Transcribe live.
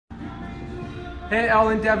Hey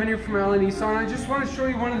Alan, Devin here from Alan Nissan. I just want to show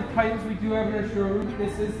you one of the Titans we do have in our showroom.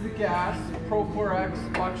 This is the Gas Pro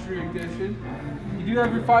 4X Luxury Edition. You do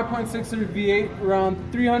have your 5.6 liter V8, around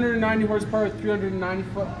 390 horsepower, 390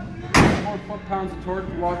 foot-pounds of torque,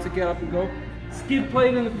 lots of get up and go. Skid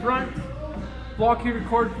plate in the front, block heater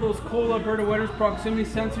cord for those cold Alberta winters, proximity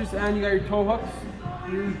sensors, and you got your tow hooks.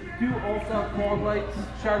 You do also have fog lights,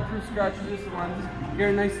 shatterproof scratch resistant lenses. You got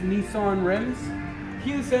your nice Nissan rims.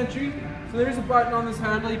 Keyless entry. So there's a button on this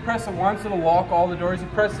handle. You press it once, it'll lock all the doors. You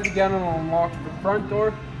press it again, it'll unlock the front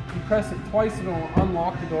door. You press it twice, it'll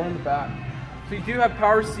unlock the door in the back. So you do have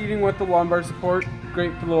power seating with the lumbar support,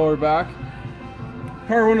 great for the lower back.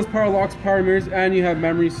 Power windows, power locks, power mirrors, and you have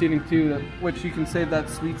memory seating too, which you can save that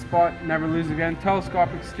sweet spot, never lose again.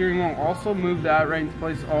 Telescopic steering wheel, also move that right into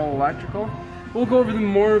place, all electrical. We'll go over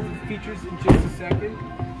more of the features in just a second.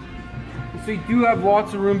 So you do have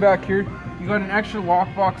lots of room back here. You got an extra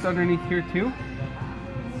lockbox underneath here too.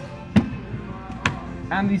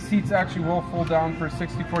 And these seats actually will fold down for a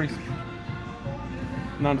 60/40,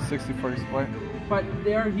 not a 60/40 split, but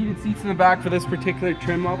they are heated seats in the back for this particular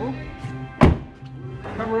trim level.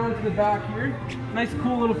 Come around to the back here. Nice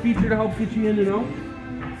cool little feature to help get you in and out.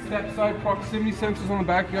 Step side proximity sensors on the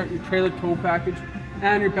back. You got your trailer tow package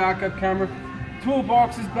and your backup camera.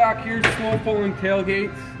 Toolboxes back here, slow folding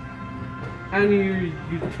tailgates. And your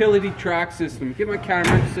utility track system. Get my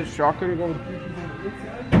camera, just a shotgun to go with the pictures on the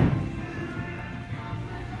inside.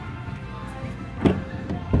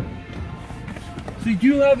 So you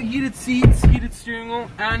do have heated seats, heated steering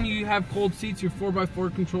wheel, and you have cold seats, your 4x4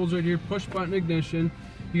 controls right here, push button ignition.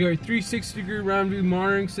 You got your 360-degree round view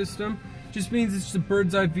monitoring system. Just means it's just a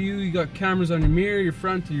bird's eye view. You got cameras on your mirror, your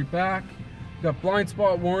front and your back. You got blind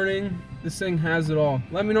spot warning. This thing has it all.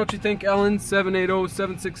 Let me know what you think, Ellen,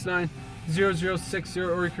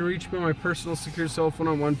 780-769-0060, or you can reach me on my personal secure cell phone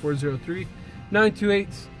on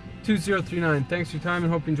 1403-928-2039. Thanks for your time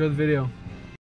and hope you enjoy the video.